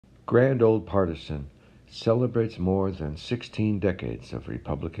Grand Old Partisan celebrates more than 16 decades of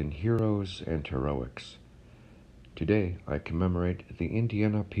Republican heroes and heroics. Today I commemorate the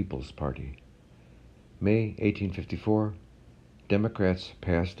Indiana People's Party. May 1854, Democrats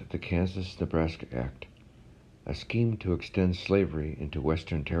passed the Kansas-Nebraska Act, a scheme to extend slavery into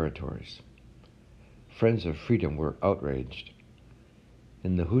Western territories. Friends of freedom were outraged.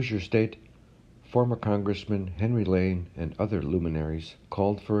 In the Hoosier State, former Congressman Henry Lane and other luminaries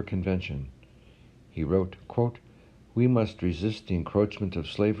called for a convention. He wrote, quote, "We must resist the encroachment of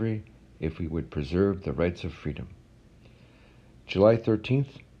slavery if we would preserve the rights of freedom." July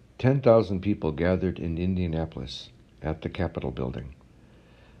 13th, 10,000 people gathered in Indianapolis at the Capitol building.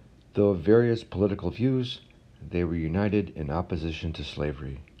 Though of various political views, they were united in opposition to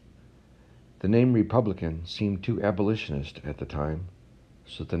slavery. The name Republican seemed too abolitionist at the time,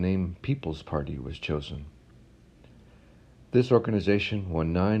 so the name People's Party was chosen. This organization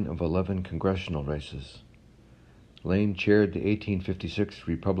won 9 of 11 congressional races. Lane chaired the 1856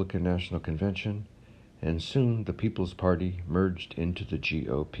 Republican National Convention, and soon the People's Party merged into the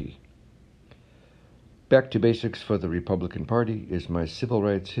GOP. Back to basics for the Republican Party is my civil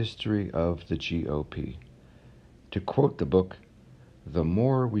rights history of the GOP. To quote the book, "The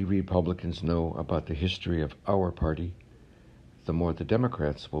more we Republicans know about the history of our party, the more the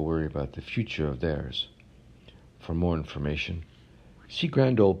Democrats will worry about the future of theirs." For more information, see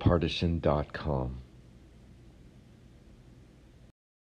grandoldpartisan.com.